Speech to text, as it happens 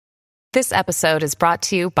This episode is brought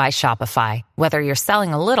to you by Shopify. Whether you're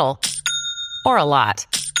selling a little or a lot,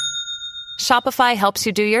 Shopify helps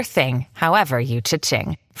you do your thing, however you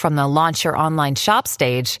cha-ching. From the launch your online shop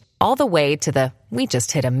stage, all the way to the we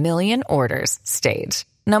just hit 1 million orders stage.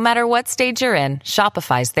 No matter what stage you're in,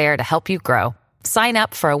 Shopify's there to help you grow. Sign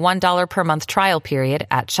up for a $1 per month trial period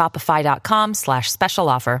at shopify.com/special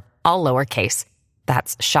offer, all lowercase.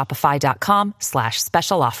 That's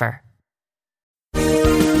shopify.com/special offer.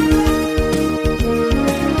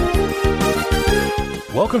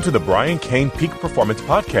 Welcome to the Brian Cain Peak Performance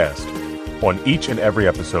Podcast. On each and every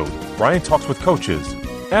episode, Brian talks with coaches,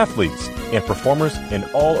 athletes, and performers in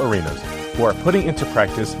all arenas who are putting into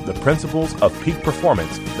practice the principles of peak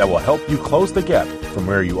performance that will help you close the gap from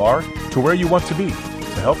where you are to where you want to be,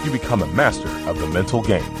 to help you become a master of the mental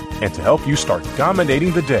game, and to help you start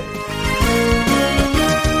dominating the day.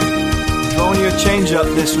 Throwing you a change-up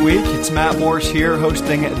this week. It's Matt Morris here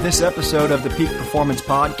hosting this episode of the Peak Performance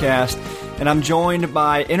Podcast. And I'm joined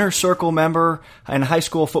by Inner Circle member and high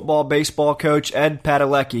school football, baseball coach, Ed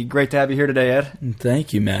Padalecki. Great to have you here today, Ed.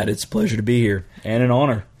 Thank you, Matt. It's a pleasure to be here and an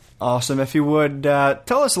honor. Awesome. If you would,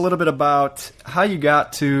 tell us a little bit about how you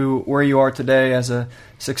got to where you are today as a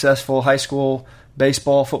successful high school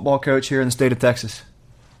baseball, football coach here in the state of Texas.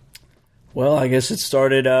 Well, I guess it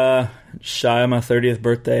started shy of my 30th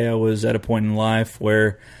birthday. I was at a point in life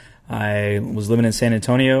where I was living in San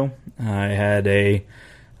Antonio. I had a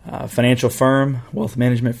financial firm, wealth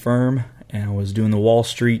management firm, and I was doing the Wall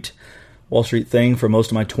Street thing for most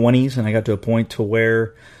of my 20s, and I got to a point to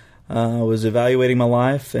where I was evaluating my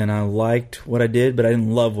life, and I liked what I did, but I didn't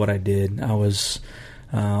love what I did. I was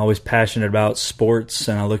always passionate about sports,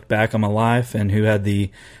 and I looked back on my life and who had the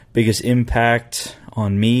biggest impact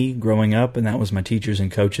on me growing up, and that was my teachers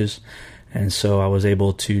and coaches. And so I was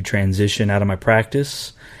able to transition out of my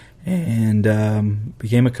practice and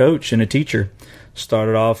became a coach and a teacher.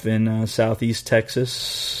 Started off in southeast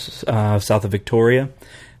Texas, south of Victoria,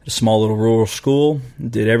 at a small little rural school.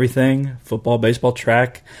 Did everything, football, baseball,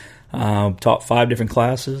 track, taught 5 different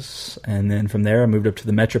classes. And then from there I moved up to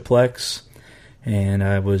the Metroplex, and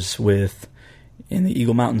I was in the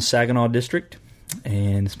Eagle Mountain Saginaw district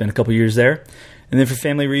and spent a couple years there. And then for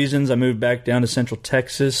family reasons, I moved back down to Central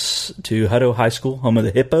Texas to Hutto High School, home of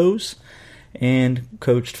the Hippos, and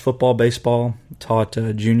coached football, baseball, taught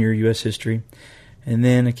junior U.S. history. And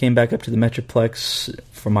then I came back up to the Metroplex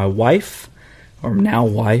for my wife, or now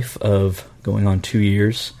wife, of going on 2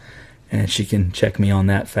 years. And she can check me on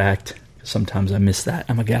that fact. Sometimes I miss that.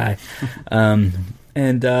 I'm a guy.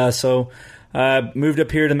 So I moved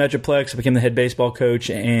up here to Metroplex. I became the head baseball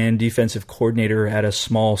coach and defensive coordinator at a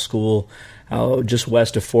small school just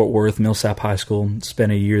west of Fort Worth, Millsap High School.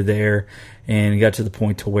 Spent a year there and got to the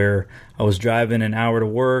point to where I was driving an hour to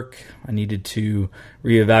work. I needed to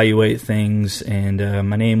reevaluate things, and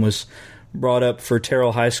my name was brought up for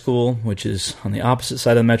Terrell High School, which is on the opposite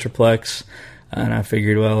side of the Metroplex. And I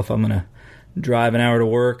figured, well, if I'm going to drive an hour to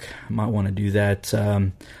work, I might want to do that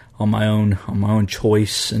on my own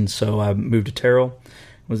choice. And so I moved to Terrell.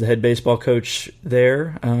 Was the head baseball coach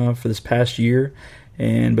there for this past year.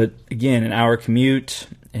 But again, an hour commute,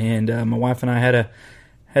 and my wife and I had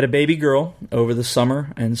a baby girl over the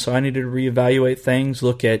summer, and so I needed to reevaluate things,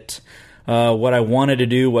 look at what I wanted to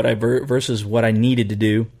do, versus what I needed to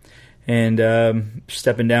do, and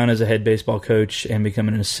stepping down as a head baseball coach and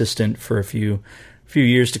becoming an assistant for a few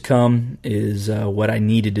years to come is what I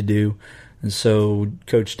needed to do. And so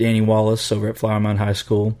Coach Danny Wallace over at Flower Mound High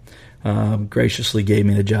School graciously gave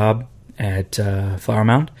me the job at Flower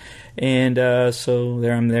Mound. And so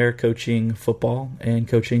I'm there coaching football and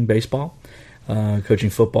coaching baseball. Coaching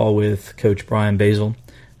football with Coach Brian Basil,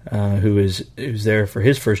 who's there for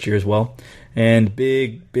his first year as well. And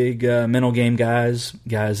big mental game guys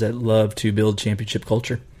that love to build championship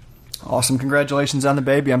culture. Awesome. Congratulations on the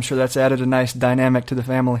baby. I'm sure that's added a nice dynamic to the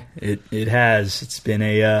family. It has. It's been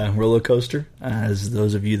a roller coaster, as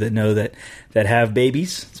those of you that know that have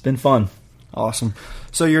babies. It's been fun. Awesome.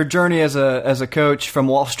 So your journey as a coach from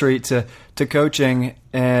Wall Street to coaching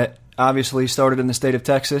obviously started in the state of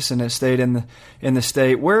Texas, and it stayed in the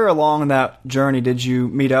state. Where along that journey did you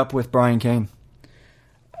meet up with Brian Cain?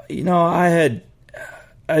 I'd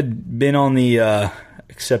been on the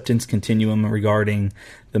acceptance continuum regarding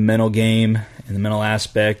the mental game and the mental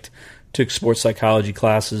aspect. Took sports psychology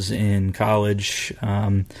classes in college.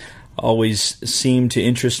 Always seemed to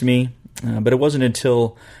interest me, but it wasn't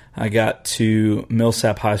until I got to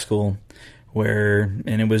Millsap High School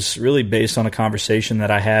and it was really based on a conversation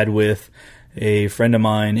that I had with a friend of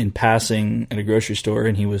mine in passing at a grocery store,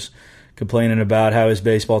 and he was complaining about how his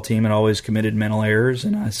baseball team had always committed mental errors.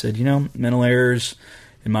 And I said, mental errors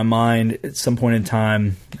in my mind at some point in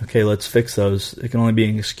time, okay, let's fix those. It can only be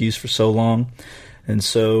an excuse for so long. And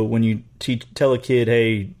so when you tell a kid,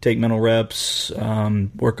 hey, take mental reps,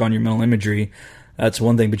 work on your mental imagery, that's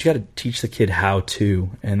one thing. But you got to teach the kid how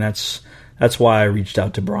to. And that's why I reached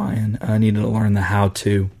out to Brian. I needed to learn the how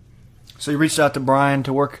to. So you reached out to Brian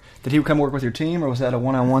to work. Did he come work with your team, or was that a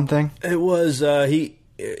one-on-one thing? It was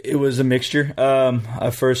It was a mixture.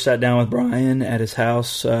 I first sat down with Brian at his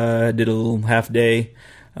house, did a little half-day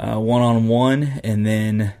one-on-one, and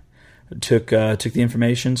then took the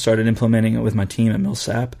information, started implementing it with my team at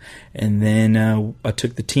Millsap, and then I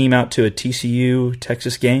took the team out to a TCU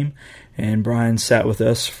Texas game, and Brian sat with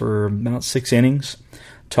us for about 6 innings,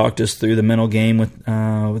 talked us through the mental game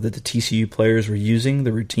that the TCU players were using,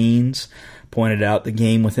 the routines, pointed out the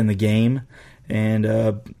game within the game, and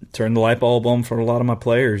turned the light bulb on for a lot of my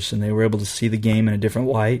players, and they were able to see the game in a different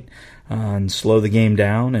light and slow the game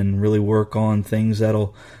down and really work on things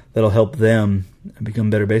that'll help them become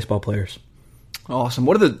better baseball players. Awesome.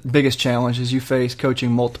 What are the biggest challenges you face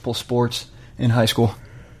coaching multiple sports in high school?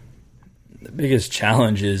 The biggest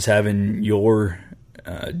challenge is having your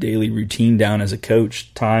daily routine down as a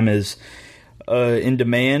coach. Time is in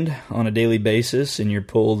demand on a daily basis, and you're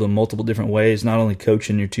pulled in multiple different ways, not only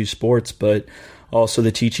coaching your 2 sports, but also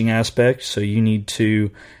the teaching aspect. So you need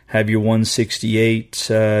to have your 168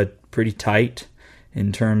 pretty tight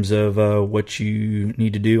in terms of what you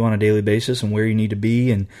need to do on a daily basis and where you need to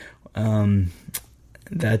be, and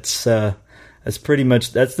that's pretty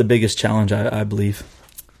much the biggest challenge, I believe.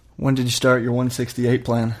 When did you start your 168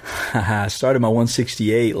 plan? I started my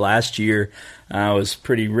 168 last year. I was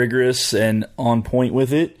pretty rigorous and on point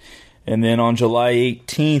with it. And then on July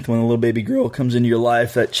 18th, when a little baby girl comes into your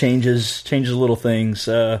life, that changes little things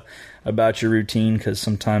about your routine, because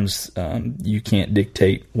sometimes you can't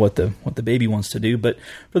dictate what the baby wants to do. But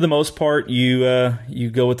for the most part, you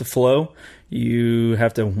go with the flow. You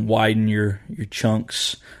have to widen your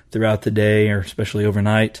chunks throughout the day, or especially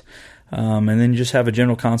overnight, and then you just have a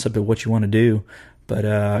general concept of what you want to do. But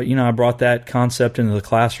I brought that concept into the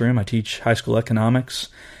classroom. I teach high school economics,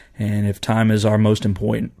 and if time is our most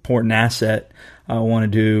important asset, I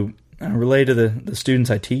wanted to relay to the students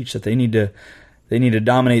I teach that they need to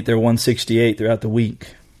dominate their 168 throughout the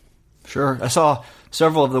week. Sure. I saw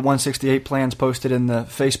several of the 168 plans posted in the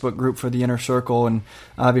Facebook group for the Inner Circle, and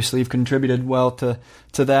obviously you've contributed well to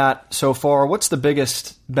that so far. What's the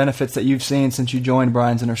biggest benefits that you've seen since you joined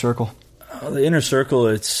Brian's Inner Circle? The Inner Circle,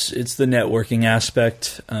 it's the networking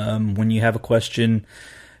aspect. When you have a question,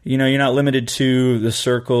 you're not limited to the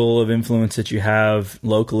circle of influence that you have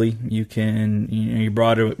locally. You're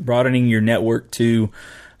broadening your network to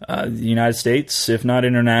the United States, if not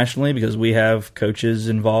internationally, because we have coaches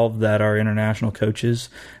involved that are international coaches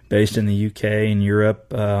based in the UK and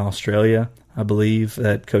Europe, Australia, I believe,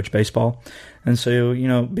 that coach baseball. And so,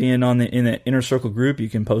 being in the Inner Circle group, you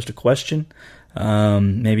can post a question.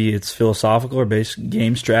 Maybe it's philosophical or based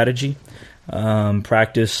game strategy,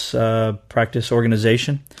 practice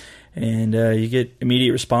organization, and you get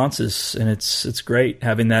immediate responses, and it's great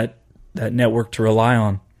having that network to rely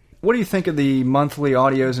on. What do you think of the monthly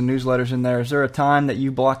audios and newsletters in there? Is there a time that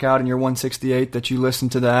you block out in your 168 that you listen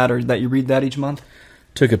to that, or that you read that each month?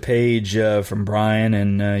 Took a page from Brian,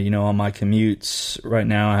 and on my commutes right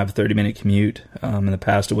now, I have a 30-minute commute. In the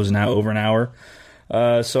past, it was now over an hour.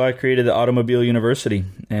 So I created the Automobile University,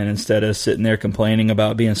 and instead of sitting there complaining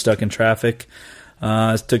about being stuck in traffic,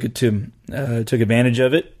 I took advantage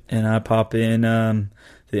of it, and I pop in the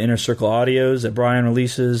Inner Circle audios that Brian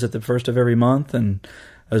releases at the first of every month, and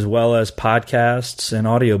as well as podcasts and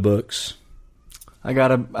audiobooks. I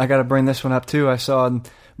gotta bring this one up too. I saw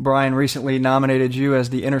Brian recently nominated you as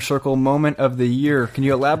the Inner Circle Moment of the Year. Can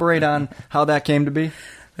you elaborate on how that came to be?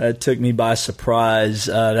 That took me by surprise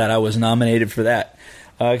that I was nominated for that,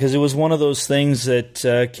 because it was one of those things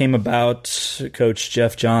that came about. Coach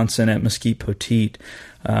Jeff Johnson at Mesquite Poteet,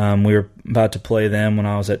 we were about to play them when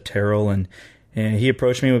I was at Terrell, and he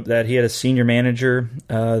approached me with that. He had a senior manager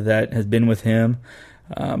that had been with him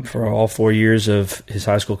for all 4 years of his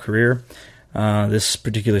high school career. This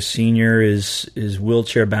particular senior is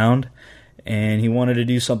wheelchair bound, and he wanted to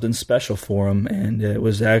do something special for him, and it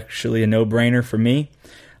was actually a no-brainer for me.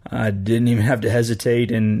 I didn't even have to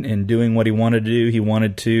hesitate in doing what he wanted to do. He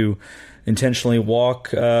wanted to intentionally walk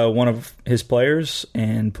one of his players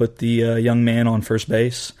and put the young man on first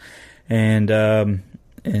base, and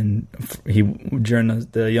he during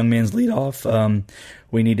the young man's leadoff,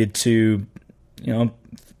 we needed to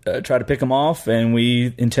try to pick him off, and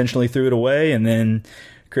we intentionally threw it away, and then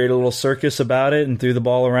created a little circus about it and threw the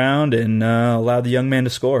ball around and allowed the young man to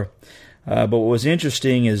score. But what was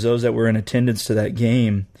interesting is those that were in attendance to that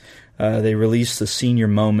game, they released the senior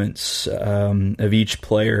moments of each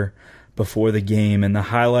player before the game, and the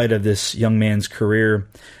highlight of this young man's career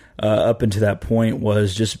up until that point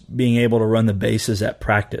was just being able to run the bases at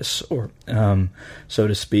practice, or so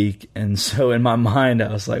to speak. And so in my mind,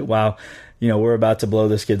 I was like, wow, we're about to blow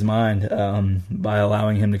this kid's mind by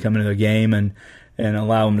allowing him to come into the game and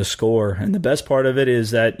allow him to score. And the best part of it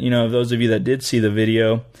is that, those of you that did see the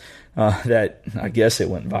video, that I guess it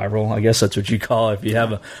went viral. I guess that's what you call it. If you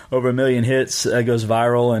have over 1 million hits, that goes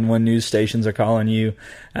viral, and when news stations are calling you,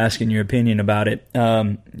 asking your opinion about it.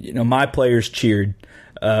 My players cheered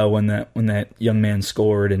when that young man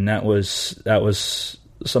scored, and that was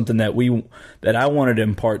something that I wanted to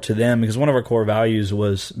impart to them, because one of our core values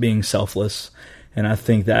was being selfless, and I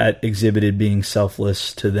think that exhibited being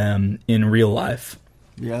selfless to them in real life.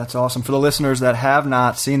 Yeah, that's awesome. For the listeners that have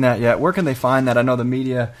not seen that yet, where can they find that? I know the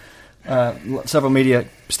media, several media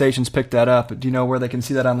stations picked that up. Do you know where they can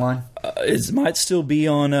see that online? It might still be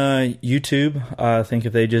on YouTube. I think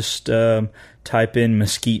if they just type in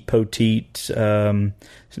Mesquite Poteet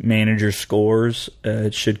manager scores,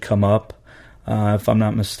 it should come up. If I'm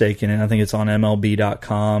not mistaken, and I think it's on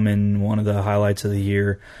MLB.com in one of the highlights of the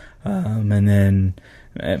year. And then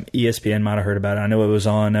ESPN might have heard about it. I know it was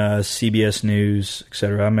on CBS News,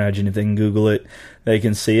 etc. I imagine if they can Google it, they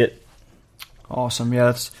can see it. Awesome. Yeah,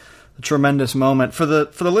 that's a tremendous moment. For the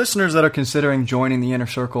listeners that are considering joining the Inner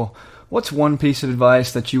Circle, what's one piece of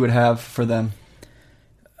advice that you would have for them?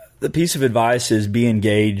 The piece of advice is be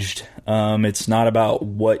engaged. It's not about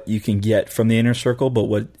what you can get from the Inner Circle, but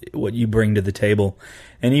what you bring to the table.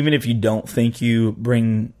 And even if you don't think you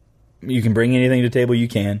can bring anything to the table, you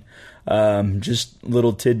can. Just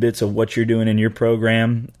little tidbits of what you're doing in your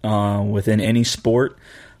program within any sport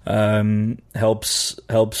helps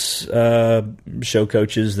show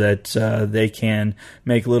coaches that they can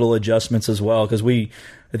make little adjustments as well. Because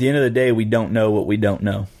at the end of the day, we don't know what we don't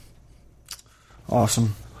know.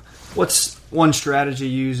 Awesome. What's one strategy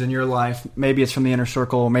you use in your life, maybe it's from the Inner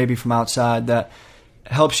Circle, maybe from outside, that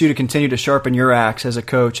helps you to continue to sharpen your axe as a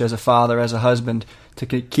coach, as a father, as a husband, to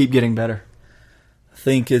keep getting better? I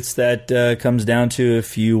think it's that comes down to,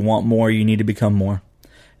 if you want more, you need to become more.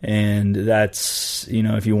 And that's,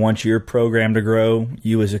 if you want your program to grow,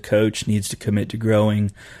 you as a coach needs to commit to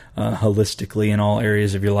growing holistically in all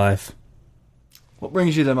areas of your life. What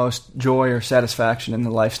brings you the most joy or satisfaction in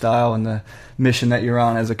the lifestyle and the mission that you're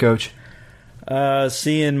on as a coach?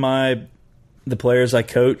 Seeing the players I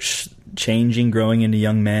coach changing, growing into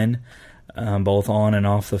young men, both on and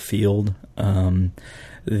off the field.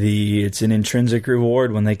 It's an intrinsic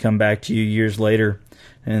reward when they come back to you years later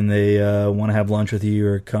and they want to have lunch with you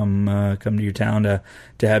or come to your town to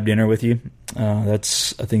have dinner with you. I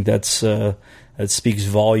think that speaks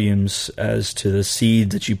volumes as to the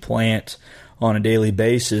seeds that you plant on a daily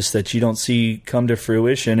basis that you don't see come to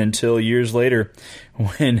fruition until years later,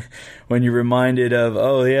 when you're reminded of,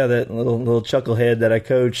 oh yeah, that little chucklehead that I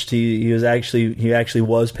coached, he actually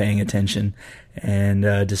was paying attention, and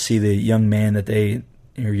to see the young men that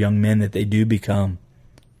they do become.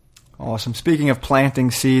 Awesome. Speaking of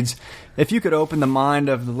planting seeds, if you could open the mind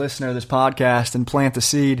of the listener of this podcast and plant the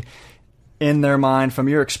seed in their mind from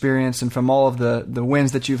your experience and from all of the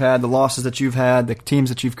wins that you've had, the losses that you've had, the teams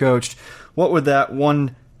that you've coached, what would that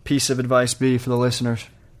one piece of advice be for the listeners?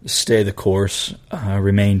 Stay the course.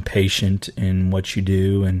 Remain patient in what you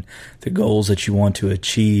do and the goals that you want to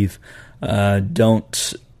achieve.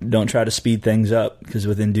 Don't try to speed things up, because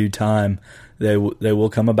within due time they will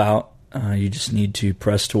come about. You just need to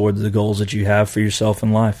press towards the goals that you have for yourself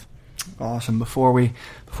in life. Awesome. Before we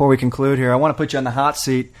conclude here, I want to put you on the hot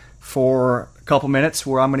seat for a couple minutes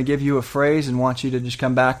where I'm going to give you a phrase and want you to just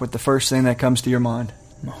come back with the first thing that comes to your mind.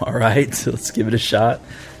 All right, so let's give it a shot.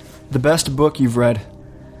 The best book you've read.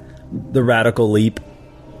 The Radical Leap.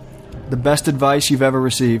 The best advice you've ever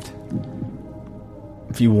received.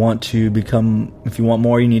 If you want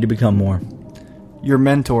more, you need to become more. Your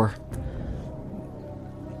mentor.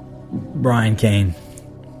 Brian Kane.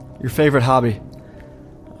 Your favorite hobby.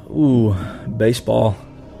 Ooh, baseball.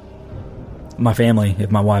 My family,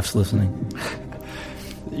 if my wife's listening.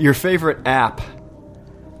 Your favorite app.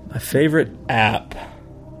 My favorite app.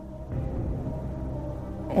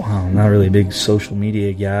 Well, I'm not really a big social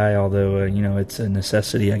media guy, although it's a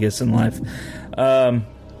necessity, I guess, in life. My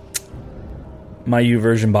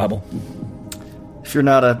YouVersion Bible. If you're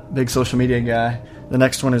not a big social media guy, the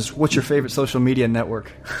next one is, what's your favorite social media network?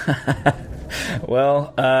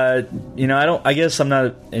 Well, I guess I'm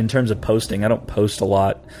not, in terms of posting, I don't post a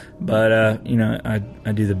lot, but,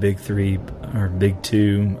 I do the big three or big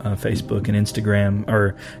two, Facebook and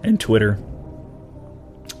Instagram and Twitter.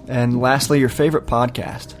 And lastly, your favorite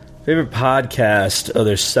podcast? Favorite podcast? Oh,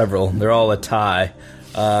 there's several. They're all a tie.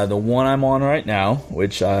 The one I'm on right now,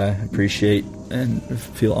 which I appreciate and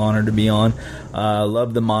feel honored to be on,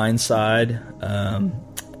 love the Mind Side.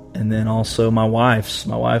 And then also my wife's.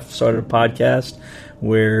 My wife started a podcast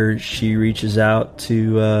where she reaches out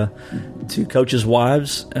to coaches'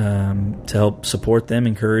 wives to help support them,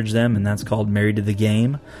 encourage them, and that's called Married to the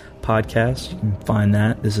Game podcast. You can find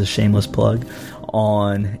that. This is a shameless plug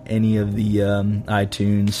on any of the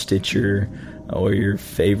iTunes, Stitcher, or your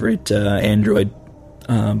favorite Android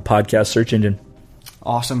podcast search engine.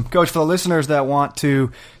 Awesome. Coach, for the listeners that want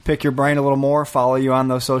to pick your brain a little more, follow you on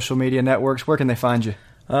those social media networks, where can they find you?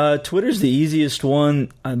 Twitter's the easiest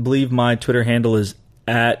one. I believe my Twitter handle is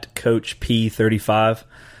 @CoachP35.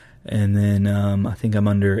 And then I think I'm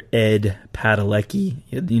under Ed Padalecki.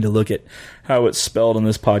 You need to look at how it's spelled on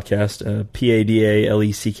this podcast,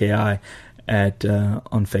 Padalecki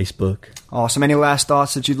on Facebook. Awesome. Any last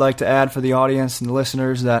thoughts that you'd like to add for the audience and the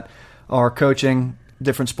listeners that are coaching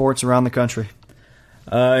different sports around the country?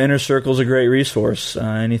 Inner Circle is a great resource.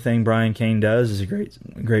 Anything Brian Cain does is a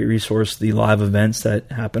great resource. The live events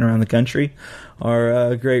that happen around the country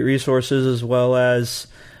are great resources, as well as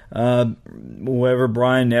whoever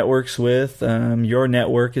Brian networks with. Your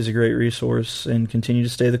network is a great resource, and continue to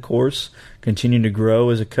stay the course, continue to grow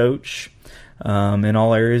as a coach in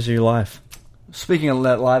all areas of your life. Speaking of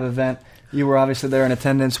that live event, you were obviously there in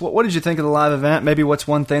attendance. What did you think of the live event? Maybe what's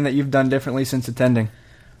one thing that you've done differently since attending?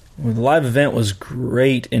 Well, the live event was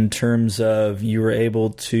great in terms of you were able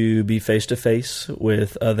to be face-to-face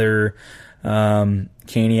with other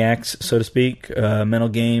Caniacs, so to speak, mental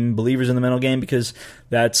game, believers in the mental game, because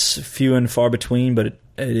that's few and far between, but it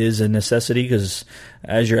is a necessity, because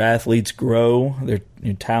as your athletes grow, your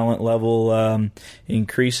talent level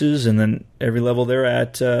increases, and then every level they're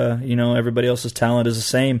at, everybody else's talent is the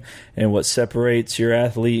same, and what separates your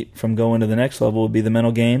athlete from going to the next level would be the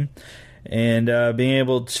mental game. And being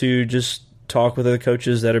able to just talk with other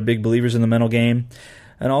coaches that are big believers in the mental game.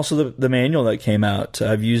 And also the manual that came out.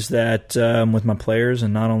 I've used that with my players,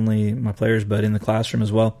 and not only my players, but in the classroom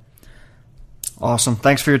as well. Awesome.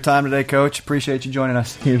 Thanks for your time today, Coach. Appreciate you joining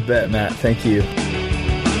us. You bet, Matt. Thank you.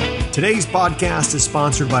 Today's podcast is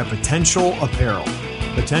sponsored by Potential Apparel.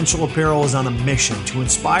 Potential Apparel is on a mission to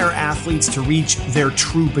inspire athletes to reach their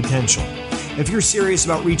true potential. If you're serious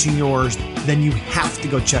about reaching yours, then you have to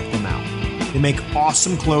go check them out. They make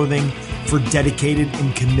awesome clothing for dedicated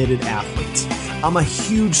and committed athletes. I'm a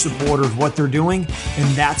huge supporter of what they're doing,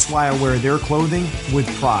 and that's why I wear their clothing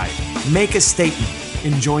with pride. Make a statement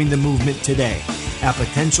and join the movement today at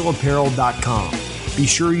potentialapparel.com. Be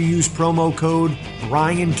sure you use promo code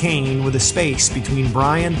Brian Cain with a space between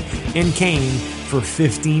Brian and Cain for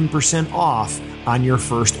 15% off on your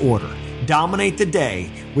first order. Dominate the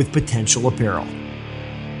day with Potential Apparel.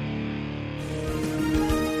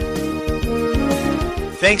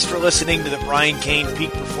 Thanks for listening to the Brian Cain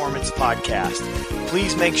Peak Performance Podcast.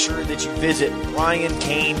 Please make sure that you visit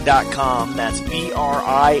briancain.com, that's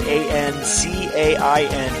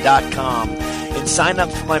BRIANCAIN.com, and sign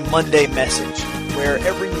up for my Monday message, where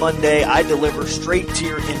every Monday I deliver straight to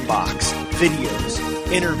your inbox videos,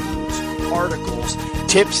 interviews, articles,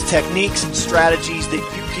 tips, techniques, and strategies that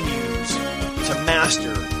you can use to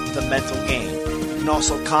master the mental game. You can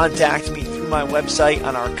also contact me through my website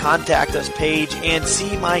on our Contact Us page and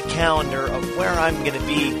see my calendar of where I'm going to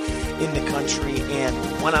be in the country and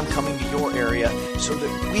when I'm coming to your area, so that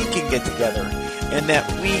we can get together and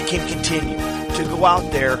that we can continue to go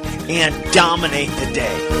out there and dominate the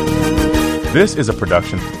day. This is a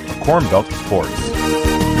production of Corn Belt Sports.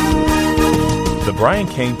 The Brian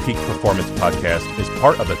Cain Peak Performance Podcast is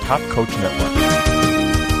part of the Top Coach Network.